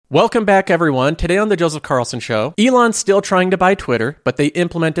Welcome back, everyone. Today on The Joseph Carlson Show, Elon's still trying to buy Twitter, but they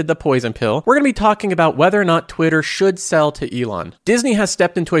implemented the poison pill. We're going to be talking about whether or not Twitter should sell to Elon. Disney has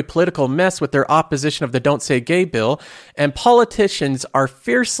stepped into a political mess with their opposition of the Don't Say Gay bill, and politicians are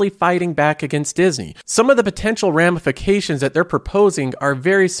fiercely fighting back against Disney. Some of the potential ramifications that they're proposing are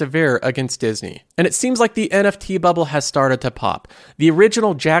very severe against Disney. And it seems like the NFT bubble has started to pop. The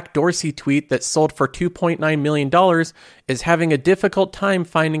original Jack Dorsey tweet that sold for $2.9 million is having a difficult time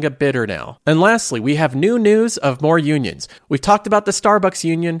finding a bidder now. And lastly, we have new news of more unions. We've talked about the Starbucks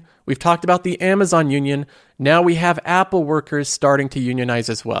union. We've talked about the Amazon union. Now we have Apple workers starting to unionize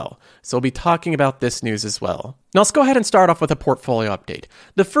as well. So we'll be talking about this news as well. Now let's go ahead and start off with a portfolio update.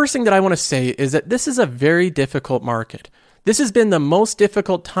 The first thing that I want to say is that this is a very difficult market. This has been the most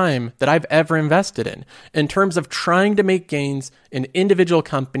difficult time that I've ever invested in terms of trying to make gains in individual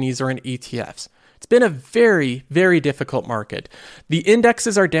companies or in ETFs. It's been a very, very difficult market. The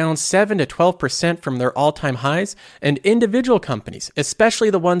indexes are down 7 to 12% from their all-time highs, and individual companies,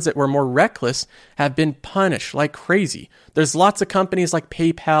 especially the ones that were more reckless, have been punished like crazy. There's lots of companies like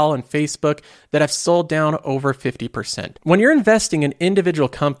PayPal and Facebook that have sold down over 50%. When you're investing in individual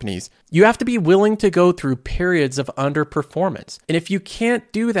companies, you have to be willing to go through periods of underperformance. And if you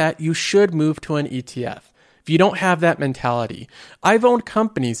can't do that, you should move to an ETF. If you don't have that mentality, I've owned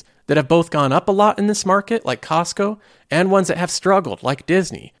companies that have both gone up a lot in this market, like Costco, and ones that have struggled, like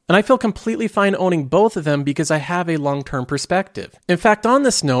Disney. And I feel completely fine owning both of them because I have a long-term perspective. In fact, on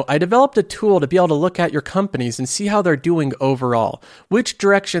this note, I developed a tool to be able to look at your companies and see how they're doing overall, which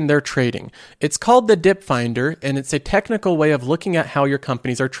direction they're trading. It's called the Dip Finder, and it's a technical way of looking at how your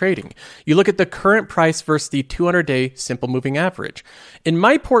companies are trading. You look at the current price versus the 200-day simple moving average. In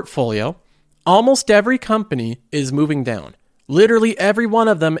my portfolio, almost every company is moving down. Literally every one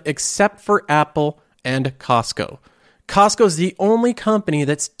of them except for Apple and Costco. Costco is the only company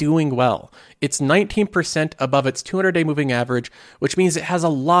that's doing well. It's 19% above its 200-day moving average, which means it has a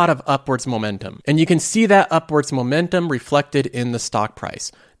lot of upwards momentum. And you can see that upwards momentum reflected in the stock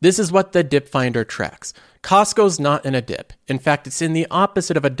price. This is what the Dip Finder tracks. Costco's not in a dip. In fact, it's in the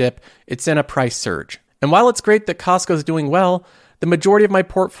opposite of a dip. It's in a price surge. And while it's great that Costco's doing well, the majority of my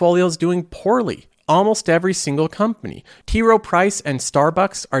portfolio is doing poorly. Almost every single company. T. Rowe Price and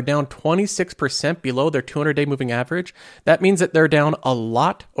Starbucks are down 26% below their 200-day moving average. That means that they're down a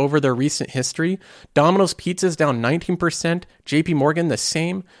lot over their recent history. Domino's Pizza is down 19%. JP Morgan the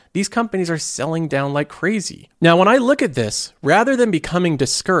same. These companies are selling down like crazy. Now, when I look at this, rather than becoming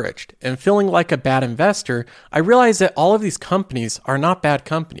discouraged and feeling like a bad investor, I realize that all of these companies are not bad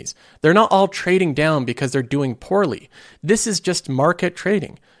companies. They're not all trading down because they're doing poorly. This is just market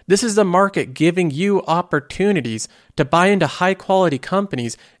trading. This is the market giving you opportunities to buy into high-quality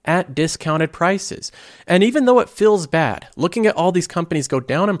companies at discounted prices. And even though it feels bad, looking at all these companies go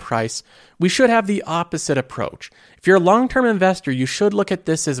down in price, we should have the opposite approach. If you're a long-term investor, you should look at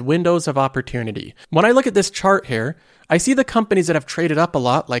this as windows of opportunity. When I look at this chart here, I see the companies that have traded up a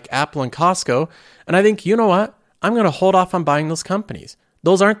lot, like Apple and Costco, and I think, you know what? I'm going to hold off on buying those companies.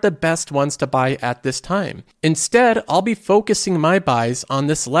 Those aren't the best ones to buy at this time. Instead, I'll be focusing my buys on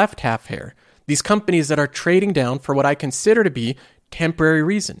this left half here. These companies that are trading down for what I consider to be temporary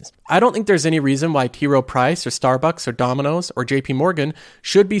reasons. I don't think there's any reason why T. Rowe Price or Starbucks or Domino's or JP Morgan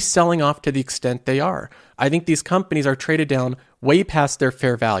should be selling off to the extent they are. I think these companies are traded down way past their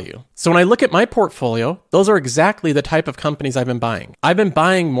fair value. So when I look at my portfolio, those are exactly the type of companies I've been buying. I've been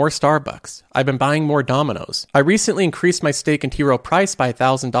buying more Starbucks. I've been buying more Domino's. I recently increased my stake in T. Rowe Price by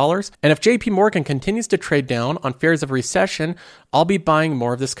 $1,000. And if JP Morgan continues to trade down on fears of recession, I'll be buying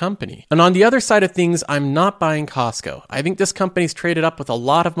more of this company. And on the other side of things, I'm not buying Costco. I think this company's traded up with a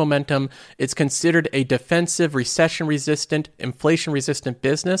lot of momentum. It's considered a defensive, recession-resistant, inflation-resistant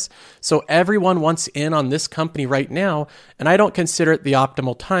business. So everyone wants in on this company right now, and I don't consider it the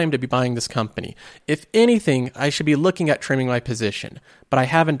optimal time to be buying this company. If anything, I should be looking at trimming my position, but I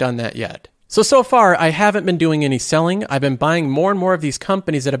haven't done that yet. So far, I haven't been doing any selling. I've been buying more and more of these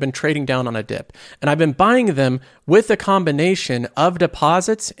companies that have been trading down on a dip, and I've been buying them with a combination of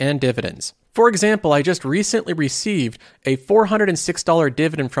deposits and dividends. For example, I just recently received a $406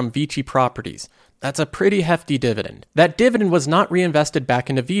 dividend from Vici Properties. That's a pretty hefty dividend. That dividend was not reinvested back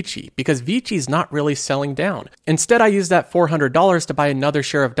into Vici because Vici is not really selling down. Instead, I used that $400 to buy another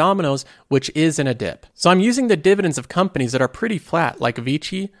share of Domino's, which is in a dip. So I'm using the dividends of companies that are pretty flat, like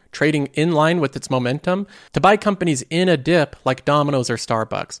Vici, trading in line with its momentum, to buy companies in a dip like Domino's or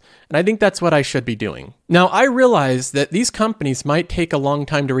Starbucks. And I think that's what I should be doing. Now, I realize that these companies might take a long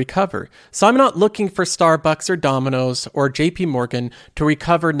time to recover, so I'm not looking for Starbucks or Domino's or JP Morgan to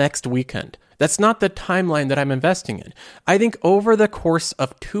recover next weekend. That's not the timeline that I'm investing in. I think over the course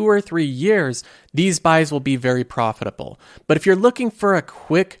of 2 or 3 years, these buys will be very profitable. But if you're looking for a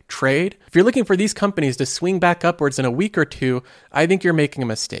quick trade, if you're looking for these companies to swing back upwards in a week or two, I think you're making a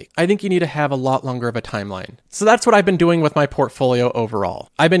mistake. I think you need to have a lot longer of a timeline. So that's what I've been doing with my portfolio overall.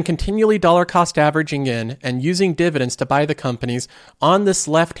 I've been continually dollar cost averaging in and using dividends to buy the companies on this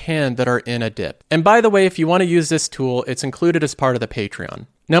left hand that are in a dip. And by the way, if you want to use this tool, it's included as part of the Patreon.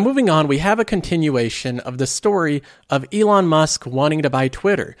 Now moving on, we have a continuation of the story of Elon Musk wanting to buy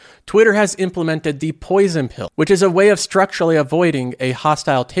Twitter. Twitter has implemented the poison pill, which is a way of structurally avoiding a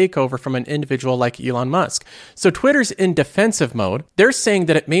hostile takeover from an individual like Elon Musk. So Twitter's in defensive mode. They're saying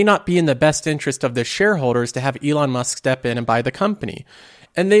that it may not be in the best interest of the shareholders to have Elon Musk step in and buy the company.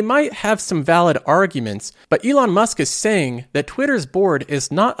 And they might have some valid arguments, but Elon Musk is saying that Twitter's board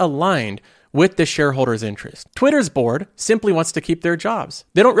is not aligned with the shareholders' interest. Twitter's board simply wants to keep their jobs.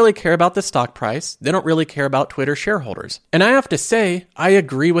 They don't really care about the stock price. They don't really care about Twitter shareholders. And I have to say, I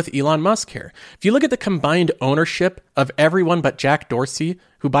agree with Elon Musk here. If you look at the combined ownership of everyone but Jack Dorsey,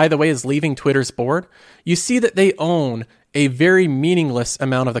 who by the way is leaving Twitter's board, you see that they own a very meaningless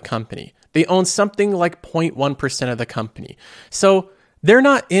amount of the company. They own something like 0.1% of the company. So they're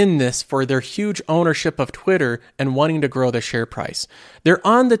not in this for their huge ownership of Twitter and wanting to grow the share price. They're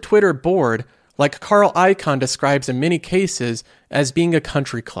on the Twitter board, like Carl Icahn describes in many cases, as being a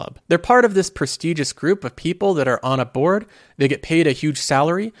country club. They're part of this prestigious group of people that are on a board. They get paid a huge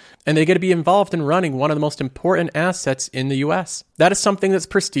salary, and they get to be involved in running one of the most important assets in the US. That is something that's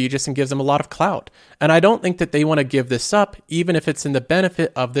prestigious and gives them a lot of clout. And I don't think that they want to give this up, even if it's in the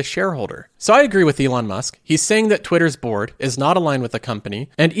benefit of the shareholder. So I agree with Elon Musk. He's saying that Twitter's board is not aligned with the company.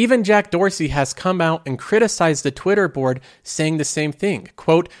 And even Jack Dorsey has come out and criticized the Twitter board, saying the same thing.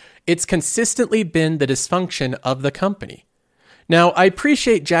 Quote, "It's consistently been the dysfunction of the company." Now, I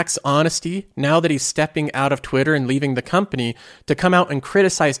appreciate Jack's honesty now that he's stepping out of Twitter and leaving the company to come out and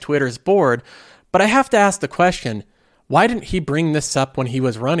criticize Twitter's board, but I have to ask the question, why didn't he bring this up when he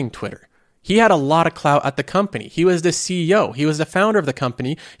was running Twitter? He had a lot of clout at the company. He was the CEO. He was the founder of the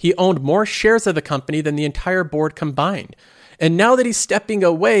company. He owned more shares of the company than the entire board combined. And now that he's stepping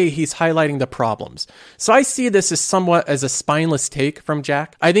away, he's highlighting the problems. So I see this as somewhat as a spineless take from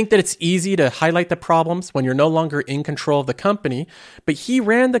Jack. I think that it's easy to highlight the problems when you're no longer in control of the company, but he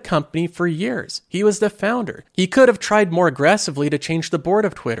ran the company for years. He was the founder. He could have tried more aggressively to change the board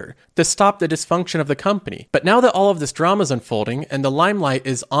of Twitter, to stop the dysfunction of the company. But now that all of this drama is unfolding and the limelight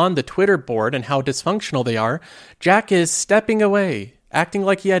is on the Twitter board and how dysfunctional they are, Jack is stepping away, acting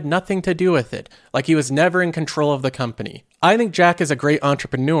like he had nothing to do with it, like he was never in control of the company. I think Jack is a great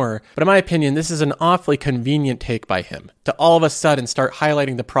entrepreneur, but in my opinion, this is an awfully convenient take by him to all of a sudden start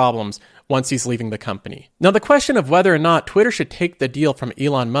highlighting the problems once he's leaving the company. Now, the question of whether or not Twitter should take the deal from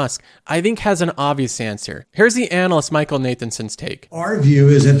Elon Musk, I think has an obvious answer. Here's the analyst Michael Nathanson's take. Our view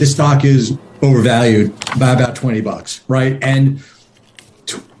is that the stock is overvalued by about $20, right? And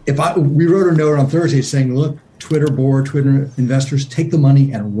we wrote a note on Thursday saying, look, Twitter board, Twitter investors, take the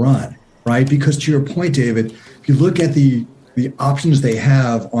money and run, right? Because to your point, David, if you look at the options they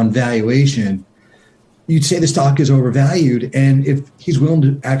have on valuation, you'd say the stock is overvalued. And if he's willing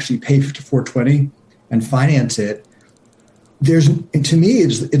to actually pay $54.20 and finance it, to me,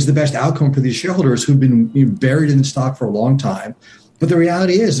 it's the best outcome for these shareholders who've been buried in the stock for a long time. But the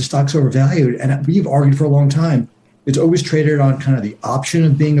reality is the stock's overvalued. And we've argued for a long time, it's always traded on kind of the option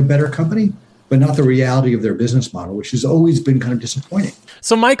of being a better company, but not the reality of their business model, which has always been kind of disappointing.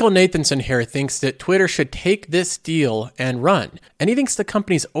 So Michael Nathanson here thinks that Twitter should take this deal and run. And he thinks the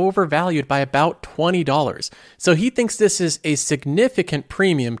company's overvalued by about $20. So he thinks this is a significant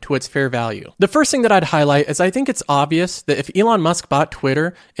premium to its fair value. The first thing that I'd highlight is I think it's obvious that if Elon Musk bought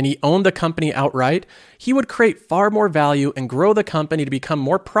Twitter and he owned the company outright, he would create far more value and grow the company to become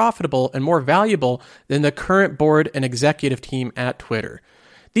more profitable and more valuable than the current board and executive team at Twitter.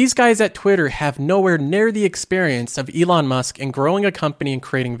 These guys at Twitter have nowhere near the experience of Elon Musk in growing a company and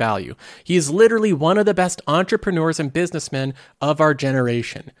creating value. He is literally one of the best entrepreneurs and businessmen of our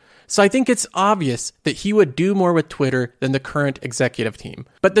generation. So I think it's obvious that he would do more with Twitter than the current executive team.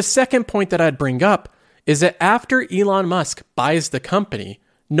 But the second point that I'd bring up is that after Elon Musk buys the company,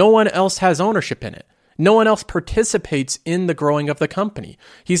 no one else has ownership in it. No one else participates in the growing of the company.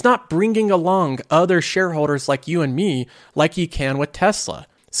 He's not bringing along other shareholders like you and me like he can with Tesla.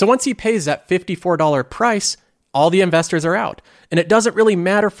 So once he pays that $54 price, all the investors are out. And it doesn't really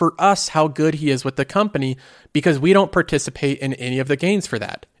matter for us how good he is with the company because we don't participate in any of the gains for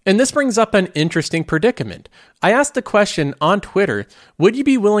that. And this brings up an interesting predicament. I asked the question on Twitter, would you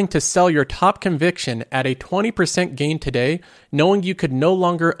be willing to sell your top conviction at a 20% gain today, knowing you could no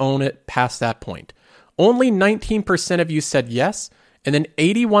longer own it past that point? Only 19% of you said yes, and then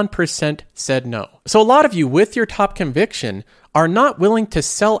 81% said no. So a lot of you with your top conviction are not willing to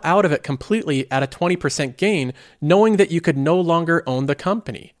sell out of it completely at a 20% gain, knowing that you could no longer own the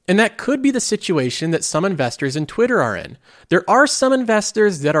company. And that could be the situation that some investors in Twitter are in. There are some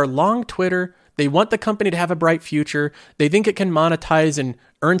investors that are long Twitter. They want the company to have a bright future. They think it can monetize and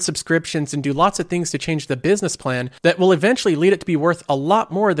earn subscriptions and do lots of things to change the business plan that will eventually lead it to be worth a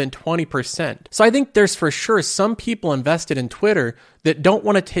lot more than 20%. So I think there's for sure some people invested in Twitter that don't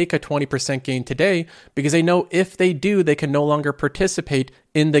want to take a 20% gain today because they know if they do, they can no longer participate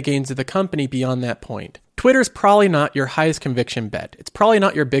in the gains of the company beyond that point. Twitter's probably not your highest conviction bet. It's probably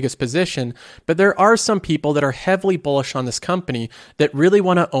not your biggest position, but there are some people that are heavily bullish on this company that really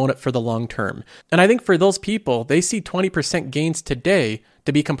want to own it for the long term. And I think for those people, they see 20% gains today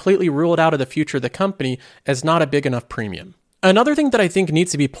to be completely ruled out of the future of the company as not a big enough premium. Another thing that I think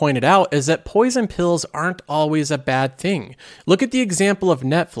needs to be pointed out is that poison pills aren't always a bad thing. Look at the example of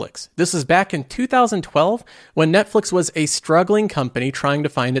Netflix. This was back in 2012 when Netflix was a struggling company trying to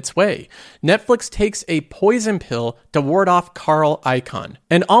find its way. Netflix takes a poison pill to ward off Carl Icahn.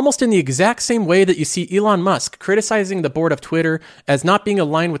 And almost in the exact same way that you see Elon Musk criticizing the board of Twitter as not being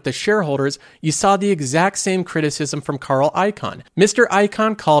aligned with the shareholders, you saw the exact same criticism from Carl Icahn. Mr.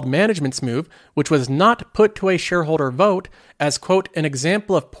 Icahn called management's move, which was not put to a shareholder vote, as, quote, an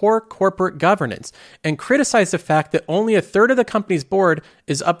example of poor corporate governance, and criticized the fact that only a third of the company's board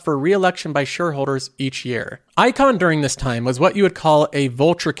is up for re-election by shareholders each year. Icahn during this time was what you would call a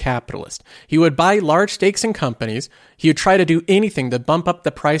vulture capitalist. He would buy large stakes in companies, he would try to do anything to bump up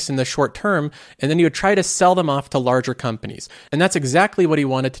the price in the short term, and then he would try to sell them off to larger companies. And that's exactly what he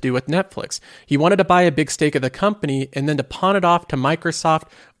wanted to do with Netflix. He wanted to buy a big stake of the company and then to pawn it off to Microsoft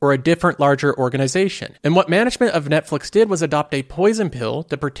or a different larger organization. And what management of Netflix did was adopt a poison pill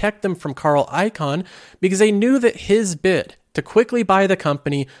to protect them from Carl Icahn because they knew that his bid to quickly buy the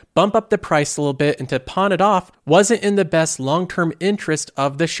company, bump up the price a little bit, and to pawn it off wasn't in the best long-term interest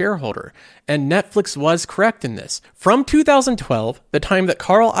of the shareholder. And Netflix was correct in this. From 2012, the time that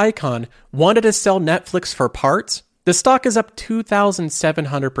Carl Icahn wanted to sell Netflix for parts, the stock is up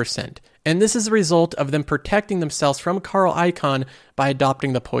 2,700%. And this is a result of them protecting themselves from Carl Icahn by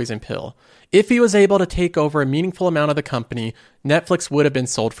adopting the poison pill. If he was able to take over a meaningful amount of the company, Netflix would have been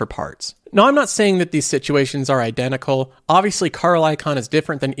sold for parts. Now, I'm not saying that these situations are identical. Obviously, Carl Icahn is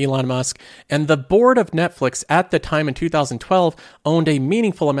different than Elon Musk, and the board of Netflix at the time in 2012 owned a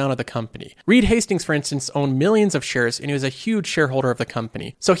meaningful amount of the company. Reed Hastings, for instance, owned millions of shares, and he was a huge shareholder of the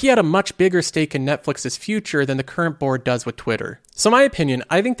company. So he had a much bigger stake in Netflix's future than the current board does with Twitter. So in my opinion,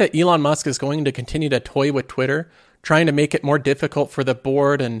 I think that Elon Musk is going to continue to toy with Twitter, trying to make it more difficult for the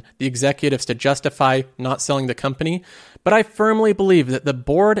board and the executives to justify not selling the company. But I firmly believe that the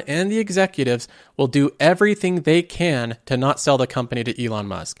board and the executives will do everything they can to not sell the company to Elon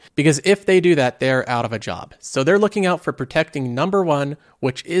Musk. Because if they do that, they're out of a job. So they're looking out for protecting number one,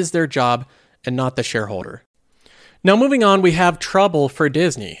 which is their job, and not the shareholder. Now, moving on, we have trouble for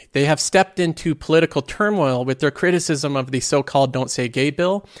Disney. They have stepped into political turmoil with their criticism of the so-called Don't Say Gay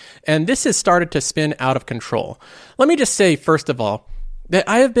bill, and this has started to spin out of control. Let me just say, first of all, that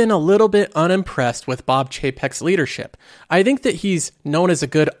I have been a little bit unimpressed with Bob Chapek's leadership. I think that he's known as a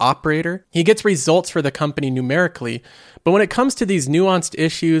good operator. He gets results for the company numerically, but when it comes to these nuanced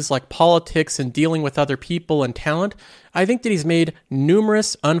issues like politics and dealing with other people and talent, I think that he's made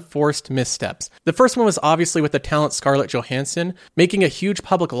numerous unforced missteps. The first one was obviously with the talent Scarlett Johansson, making a huge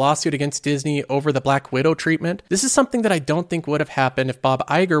public lawsuit against Disney over the Black Widow treatment. This is something that I don't think would have happened if Bob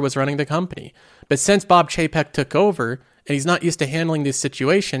Iger was running the company. But since Bob Chapek took over, and he's not used to handling these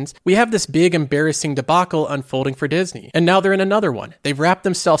situations, we have this big embarrassing debacle unfolding for Disney. And now they're in another one. They've wrapped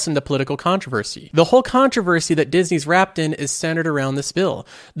themselves into political controversy. The whole controversy that Disney's wrapped in is centered around this bill.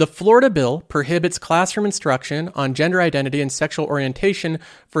 The Florida bill prohibits classroom instruction on gender identity and sexual orientation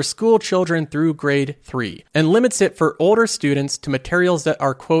for school children through grade 3, and limits it for older students to materials that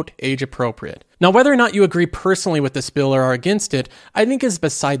are, quote, age appropriate. Now, whether or not you agree personally with this bill or are against it, I think is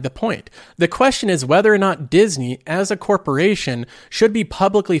beside the point. The question is whether or not Disney, as a corporation, should be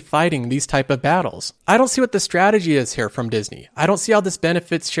publicly fighting these type of battles. I don't see what the strategy is here from Disney. I don't see how this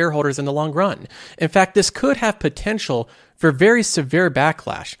benefits shareholders in the long run. In fact, this could have potential for very severe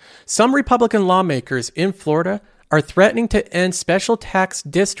backlash. Some Republican lawmakers in Florida are threatening to end special tax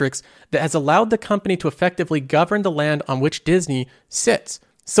districts that has allowed the company to effectively govern the land on which Disney sits.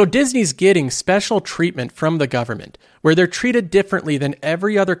 So Disney's getting special treatment from the government, where they're treated differently than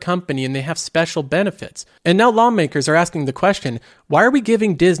every other company and they have special benefits. And now lawmakers are asking the question, why are we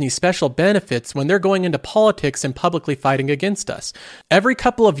giving Disney special benefits when they're going into politics and publicly fighting against us? Every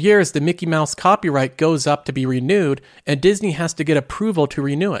couple of years, the Mickey Mouse copyright goes up to be renewed, and Disney has to get approval to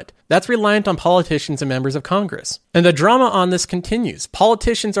renew it. That's reliant on politicians and members of Congress. And the drama on this continues.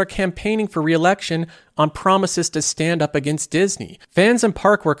 Politicians are campaigning for re-election on promises to stand up against Disney. Fans and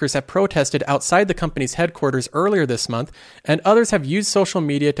park workers have protested outside the company's headquarters earlier this month, and others have used social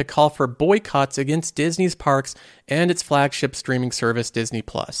media to call for boycotts against Disney's parks and its flagship streaming service, Disney+.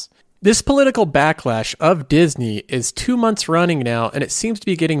 This political backlash of Disney is 2 months running now, and it seems to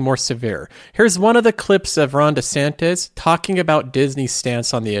be getting more severe. Here's one of the clips of Ron DeSantis talking about Disney's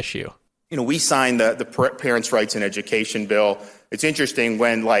stance on the issue. We signed the Parents' Rights in Education bill. It's interesting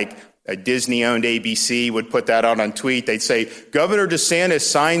when, a Disney-owned ABC would put that out on tweet. They'd say, Governor DeSantis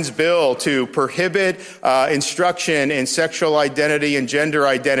signs bill to prohibit instruction in sexual identity and gender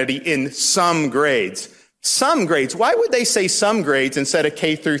identity in some grades. Some grades. Why would they say some grades instead of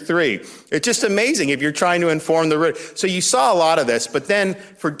K through 3? It's just amazing if you're trying to inform the... So you saw a lot of this, but then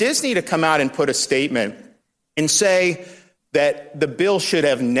for Disney to come out and put a statement and say that the bill should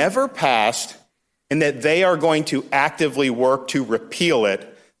have never passed and that they are going to actively work to repeal it,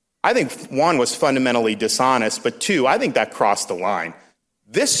 I think, one, was fundamentally dishonest, but two, I think that crossed the line.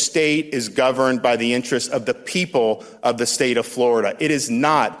 This state is governed by the interests of the people of the state of Florida. It is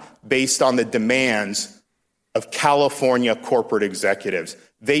not based on the demands of California corporate executives.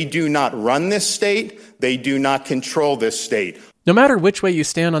 They do not run this state. They do not control this state. No matter which way you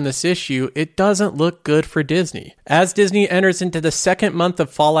stand on this issue, it doesn't look good for Disney. As Disney enters into the second month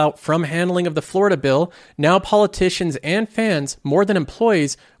of fallout from handling of the Florida bill, now politicians and fans, more than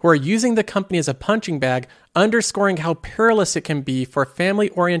employees, who are using the company as a punching bag, underscoring how perilous it can be for a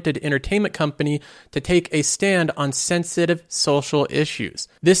family-oriented entertainment company to take a stand on sensitive social issues.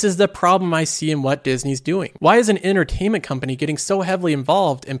 This is the problem I see in what Disney's doing. Why is an entertainment company getting so heavily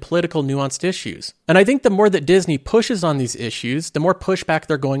involved in political nuanced issues? And I think the more that Disney pushes on these issues, the more pushback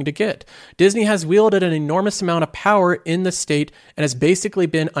they're going to get. Disney has wielded an enormous amount of power in the state and has basically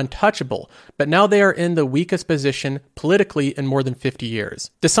been untouchable, but now they are in the weakest position politically in more than 50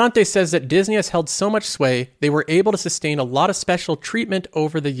 years. DeSantis says that Disney has held so much sway, they were able to sustain a lot of special treatment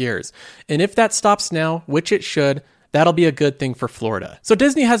over the years. And if that stops now, which it should, that'll be a good thing for Florida. So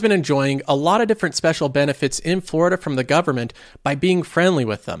Disney has been enjoying a lot of different special benefits in Florida from the government by being friendly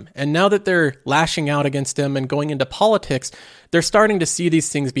with them. And now that they're lashing out against them and going into politics, they're starting to see these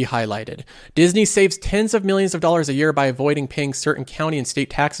things be highlighted. Disney saves tens of millions of dollars a year by avoiding paying certain county and state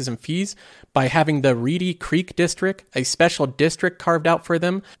taxes and fees, by having the Reedy Creek District, a special district carved out for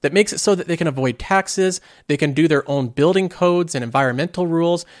them that makes it so that they can avoid taxes, they can do their own building codes and environmental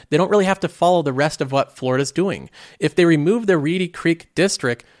rules. They don't really have to follow the rest of what Florida's doing. If they remove the Reedy Creek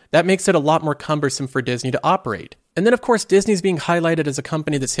District, that makes it a lot more cumbersome for Disney to operate. And then, of course, Disney's being highlighted as a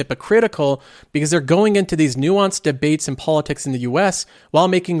company that's hypocritical because they're going into these nuanced debates in politics in the US while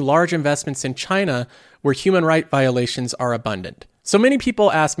making large investments in China where human rights violations are abundant. So many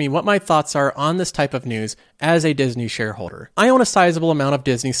people ask me what my thoughts are on this type of news as a Disney shareholder. I own a sizable amount of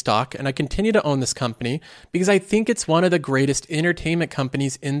Disney stock, and I continue to own this company because I think it's one of the greatest entertainment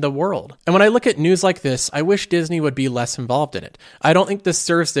companies in the world. And when I look at news like this, I wish Disney would be less involved in it. I don't think this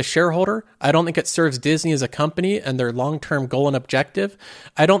serves the shareholder. I don't think it serves Disney as a company and their long-term goal and objective.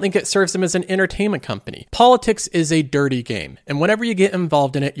 I don't think it serves them as an entertainment company. Politics is a dirty game, and whenever you get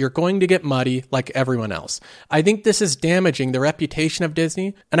involved in it, you're going to get muddy like everyone else. I think this is damaging the reputation of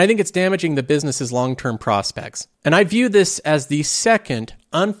Disney, and I think it's damaging the business's long-term prospects. And I view this as the second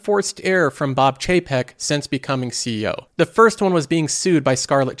unforced error from Bob Chapek since becoming CEO. The first one was being sued by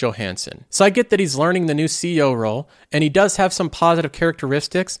Scarlett Johansson. So I get that he's learning the new CEO role, and he does have some positive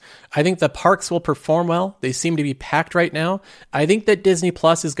characteristics. I think the parks will perform well. They seem to be packed right now. I think that Disney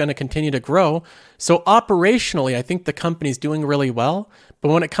Plus is going to continue to grow. So operationally, I think the company's doing really well. But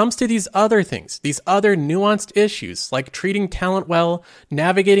when it comes to these other things, these other nuanced issues, like treating talent well,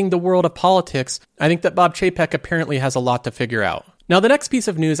 navigating the world of politics, I think that Bob Chapek apparently has a lot to figure out. Now, the next piece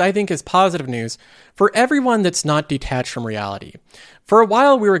of news I think is positive news for everyone that's not detached from reality. For a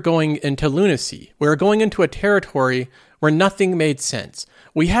while, we were going into lunacy. We were going into a territory where nothing made sense.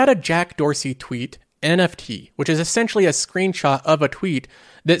 We had a Jack Dorsey tweet, NFT, which is essentially a screenshot of a tweet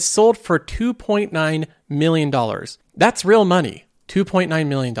that sold for $2.9 million. That's real money. $2.9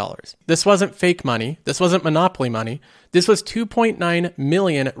 million. This wasn't fake money. This wasn't monopoly money. This was 2.9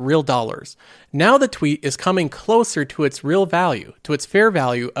 million real dollars. Now the tweet is coming closer to its real value, to its fair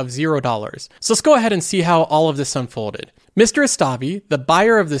value of $0. So let's go ahead and see how all of this unfolded. Mr. Estavi, the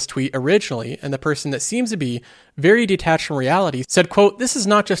buyer of this tweet originally, and the person that seems to be very detached from reality, said, quote, "This is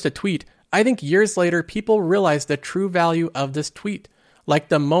not just a tweet. I think years later, people realized the true value of this tweet, like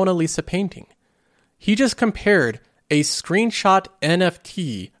the Mona Lisa painting." He just compared a screenshot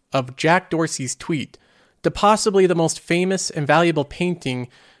NFT of Jack Dorsey's tweet to possibly the most famous and valuable painting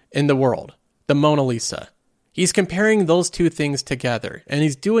in the world, the Mona Lisa. He's comparing those two things together, and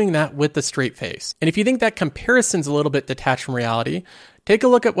he's doing that with a straight face. And if you think that comparison's a little bit detached from reality, take a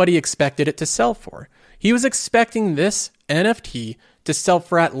look at what he expected it to sell for. He was expecting this NFT to sell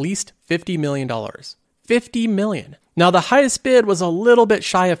for at least $50 million. $50 million. Now, the highest bid was a little bit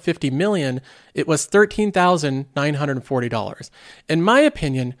shy of $50 million. It was $13,940. In my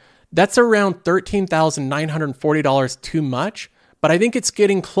opinion, that's around $13,940 too much, but I think it's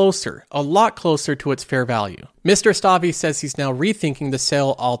getting closer, a lot closer to its fair value. Mr. Estavi says he's now rethinking the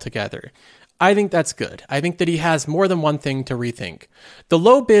sale altogether. I think that's good. I think that he has more than one thing to rethink. The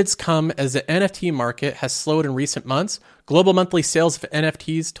low bids come as the NFT market has slowed in recent months. Global monthly sales of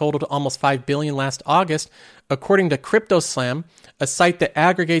NFTs totaled almost $5 billion last August. According to CryptoSlam, a site that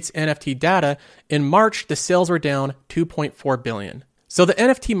aggregates NFT data, in March, the sales were down $2.4 billion. So the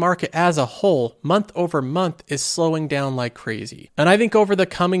NFT market as a whole, month over month, is slowing down like crazy. And I think over the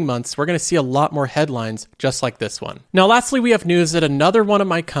coming months, we're going to see a lot more headlines just like this one. Now, lastly, we have news that another one of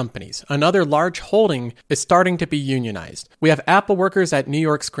my companies, another large holding, is starting to be unionized. We have Apple workers at New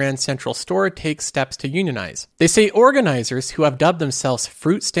York's Grand Central Store take steps to unionize. They say organizers who have dubbed themselves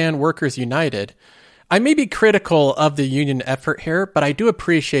Fruit Stand Workers United. I may be critical of the union effort here, but I do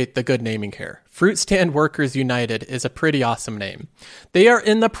appreciate the good naming here. Fruit Stand Workers United is a pretty awesome name. They are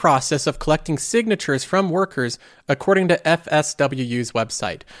in the process of collecting signatures from workers, according to FSWU's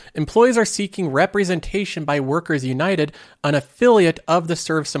website. Employees are seeking representation by Workers United, an affiliate of the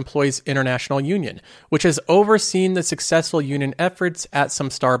Service Employees International Union, which has overseen the successful union efforts at some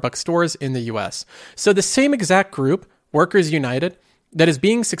Starbucks stores in the U.S. So the same exact group, Workers United, that is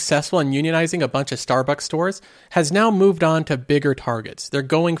being successful in unionizing a bunch of Starbucks stores has now moved on to bigger targets. They're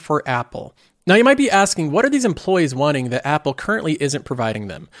going for Apple. Now, you might be asking, what are these employees wanting that Apple currently isn't providing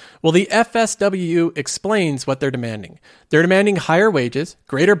them? Well, the FSWU explains what they're demanding. They're demanding higher wages,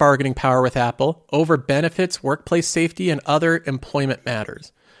 greater bargaining power with Apple over benefits, workplace safety, and other employment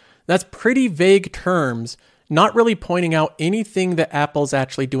matters. That's pretty vague terms, not really pointing out anything that Apple's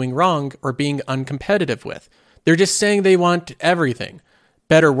actually doing wrong or being uncompetitive with. They're just saying they want everything.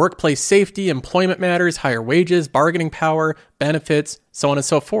 Better workplace safety, employment matters, higher wages, bargaining power, benefits, so on and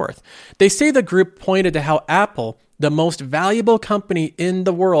so forth. They say the group pointed to how Apple, the most valuable company in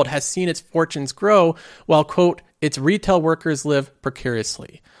the world, has seen its fortunes grow while, quote, its retail workers live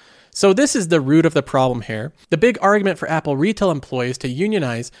precariously. So this is the root of the problem here. The big argument for Apple retail employees to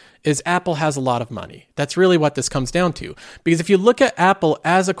unionize is Apple has a lot of money. That's really what this comes down to. Because if you look at Apple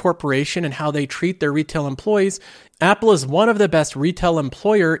as a corporation and how they treat their retail employees, Apple is one of the best retail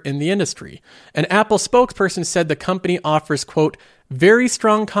employer in the industry. An Apple spokesperson said the company offers, quote, very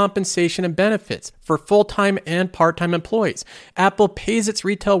strong compensation and benefits for full-time and part-time employees. Apple pays its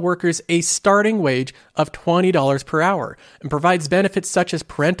retail workers a starting wage of $20 per hour and provides benefits such as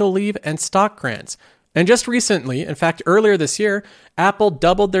parental leave and stock grants. And just recently, in fact, earlier this year, Apple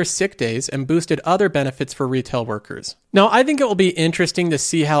doubled their sick days and boosted other benefits for retail workers. Now, I think it will be interesting to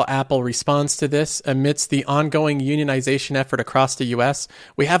see how Apple responds to this amidst the ongoing unionization effort across the US.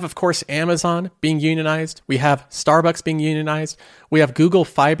 We have, of course, Amazon being unionized. We have Starbucks being unionized. We have Google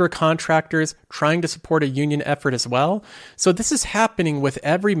Fiber contractors trying to support a union effort as well. So this is happening with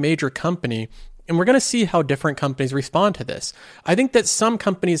every major company. And we're going to see how different companies respond to this. I think that some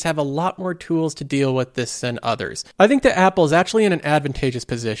companies have a lot more tools to deal with this than others. I think that Apple is actually in an advantageous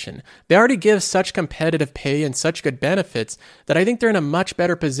position. They already give such competitive pay and such good benefits that I think they're in a much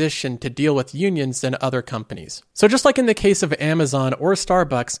better position to deal with unions than other companies. So just like in the case of Amazon or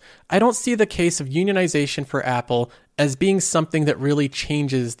Starbucks, I don't see the case of unionization for Apple as being something that really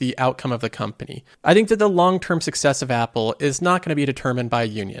changes the outcome of the company. I think that the long-term success of Apple is not going to be determined by a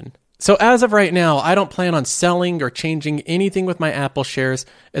union. So as of right now, I don't plan on selling or changing anything with my Apple shares,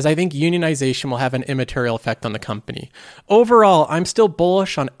 as I think unionization will have an immaterial effect on the company. Overall, I'm still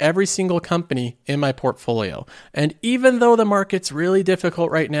bullish on every single company in my portfolio. And even though the market's really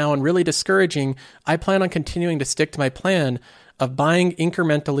difficult right now and really discouraging, I plan on continuing to stick to my plan of buying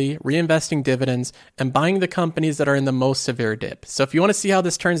incrementally, reinvesting dividends, and buying the companies that are in the most severe dip. So if you want to see how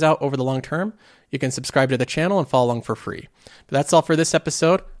this turns out over the long term, you can subscribe to the channel and follow along for free. But that's all for this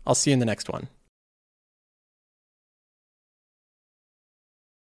episode. I'll see you in the next one.